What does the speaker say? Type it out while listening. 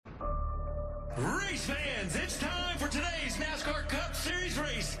Race fans, it's time for today's NASCAR Cup Series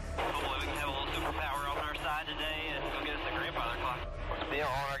race. Hopefully we can have a little superpower on our side today and go get us a grandfather clock. Yeah,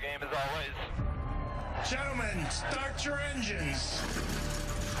 on our game as always. Gentlemen, start your engines.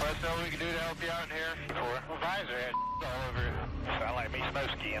 Let's know what we can do to help you out in here. My visor had all over it. Sound like me snow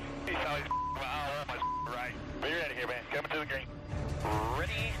skiing. He saw his all up my right. Be ready here, man. Coming to the green.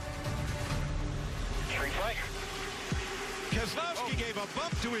 Ready. Street flag. Keselowski gave a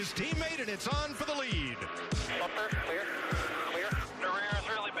bump to his teammate, and it's on for the lead. Bumper, clear, clear. The rear is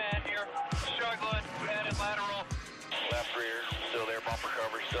really bad here. Struggling, headed lateral. Left rear, still there. Bumper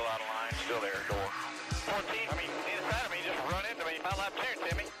cover, still out of line, still there. Door. 14, I mean, inside of me, just run into me. My left turn,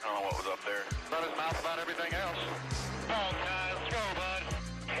 Timmy. I don't know what was up there. Run his mouth about everything else. Oh, guys, let's go, bud.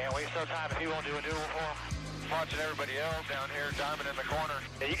 Can't waste no time if he won't do a duel for him. Watching everybody else down here, diamond in the corner.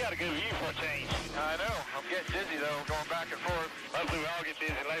 Yeah, you got a good view for a change. I know. I'm getting dizzy, though, going back and forth. Hopefully we all get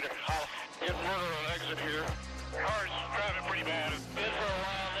dizzy later. I'll get further on the exit here. Car's driving pretty bad. Good for a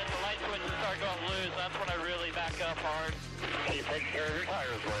while, then the light switches start going loose. That's when I really back up hard. Keep taking care of your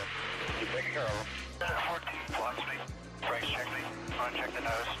tires, well. Keep taking care of them. 14, watch me. Brakes check me. Uncheck the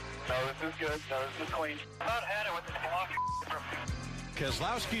nose. Nose is good. Nose is clean. About had it with this block.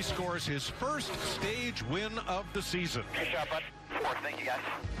 Keselowski scores his first stage win of the season. Good shot, bud. 4, thank you, guys.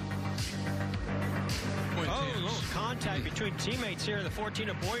 Oh, a little contact between teammates here. The 14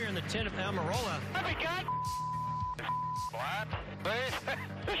 of Boyer and the 10 of Almirola. Oh, my God. What?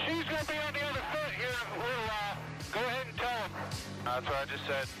 The shoe's going to be on the other foot here in a little while. Go ahead and tell him. That's what I just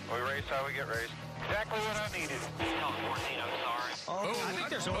said. We race how we get raced. Exactly what I needed. Oh, 14, I'm sorry. Oh, I think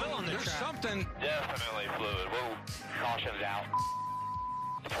there's oil on the track. Something. Definitely fluid. We'll caution it out.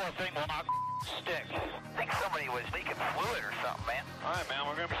 The poor thing will not stick. I think somebody was leaking fluid or something, man. All right, man.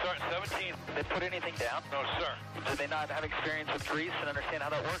 We're going to be starting 17. They put anything down? No, sir. Do they not have experience with grease and understand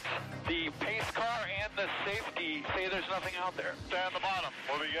how that works? The pace car and the safety say there's nothing out there. Down the bottom.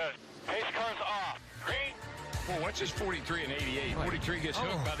 What do you got? Pace car's off. Green. Well, watch this 43 and 88. 43 gets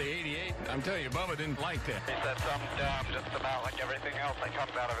hooked by the 88. I'm telling you, Bubba didn't like that. He said something dumb just about like everything else that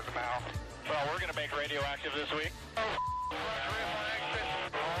comes out of his mouth. Well, we're going to make Radioactive this week. Oh,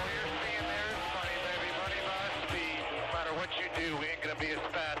 all you're seeing there is money, baby. Money by speed. No matter what you do, we ain't going to be as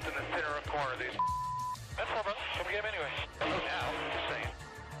fast in the center of corner of these. That's all, brother. Come get him anyway. Now, just saying.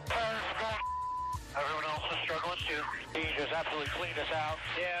 Tires are going. Everyone else is struggling too. He just absolutely cleaned us out.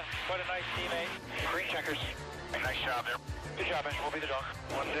 Yeah, what a nice teammate. Green checkers. Nice job there. Good job, man. We'll be the dog.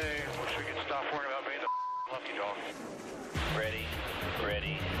 One day, wish we could stop worrying about being the lucky dog. Ready,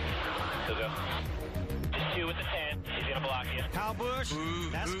 ready, to go. Just 2 with the 10. He's going to block you. Kyle Busch,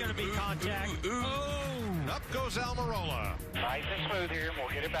 that's going to be contact. Oh, up goes Almirola. Nice and smooth here. We'll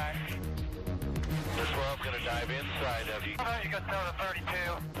get it back. This is where I'm going to dive inside of you. Oh, you got down to 32.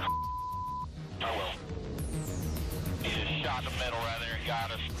 I will. He just shot the middle right there and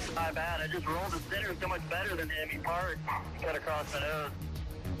got us. Not bad. I just rolled the center so much better than the heavy part. Cut across my nose.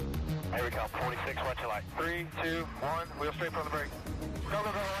 Here we come. 46. Watch your light. 3, 2, 1. Wheel straight from the brake. Go,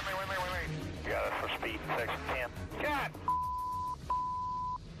 go, go. Wait. You got us for speed. Section 10. God!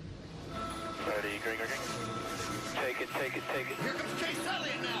 Ready. Green. Take it. Here comes Chase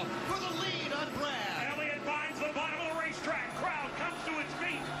Elliott now for the lead on Brad. Elliott finds the bottom of the racetrack. Crowd comes to its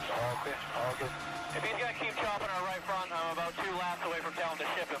feet. All good. If he's going to keep chopping our right front, I'm about 2 laps away from telling him to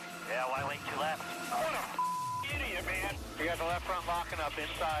ship him. Yeah, why wait 2 laps? What a idiot, man. You got the left front locking up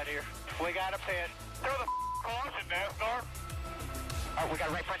inside here. We got a pit. Throw the caution, NASCAR. Oh, we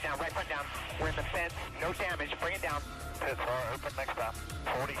got right front down. We're in the fence. No damage. Bring it down. Pits are open next stop.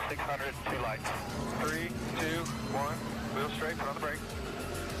 4,600, 2 lights. 3, 2, 1. Wheel straight, put on the brake.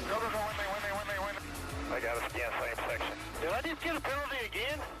 Go. Win. I got us again, same section. Did I just get a penalty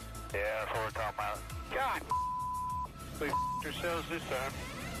again? Yeah, that's what we're talking about. God! We yourselves this time.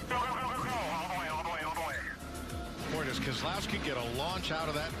 Go. All the way. Boy, does Keselowski get a launch out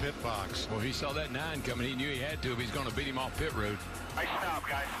of that pit box. Well, if he saw that 9 coming, he knew he had to if he's going to beat him off pit road. Nice stop,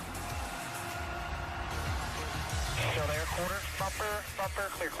 guys. Still there, corner, bumper,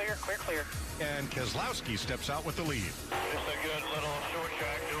 clear. And Keselowski steps out with the lead. Just a good little short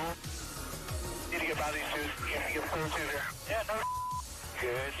track duel. Need to get by these two. Get through 2 here. Yeah, no.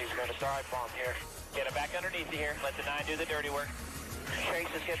 Good, he's going to dive bomb here. Get it back underneath you here. Let the 9 do the dirty work.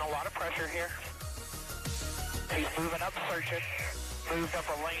 Chase is getting a lot of pressure here. He's moving up, searching. Moved up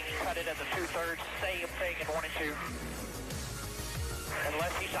a lane, cut it at the 2/3. Same thing in 1 and 2.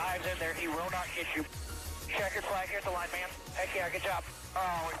 Unless he dives in there, he will not get you. Checkered flag here at the line, man. Heck yeah, good job.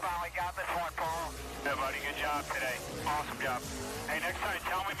 Oh, we finally got this one, Paul. Yeah, buddy, good job today. Awesome job. Hey, next time,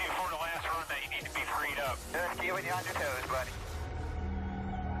 tell me before the last run that you need to be freed up. Just keep it on your toes, buddy.